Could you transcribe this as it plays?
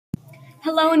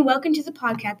Hello and welcome to the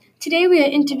podcast. Today we are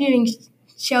interviewing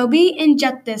Shelby and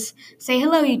Justice. Say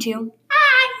hello, you two.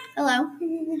 Hi. Hello.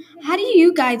 How do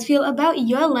you guys feel about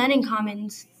your learning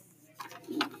commons?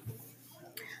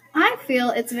 I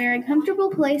feel it's a very comfortable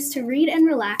place to read and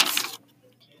relax.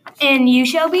 And you,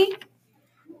 Shelby?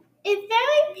 It's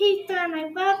very peaceful and I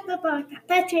love the book,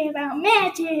 especially about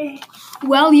magic.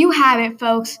 Well, you have it,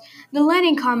 folks. The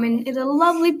Learning Common is a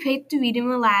lovely place to read and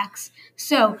relax.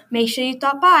 So make sure you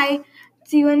stop by.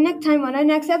 See you next time on our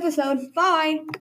next episode. Bye.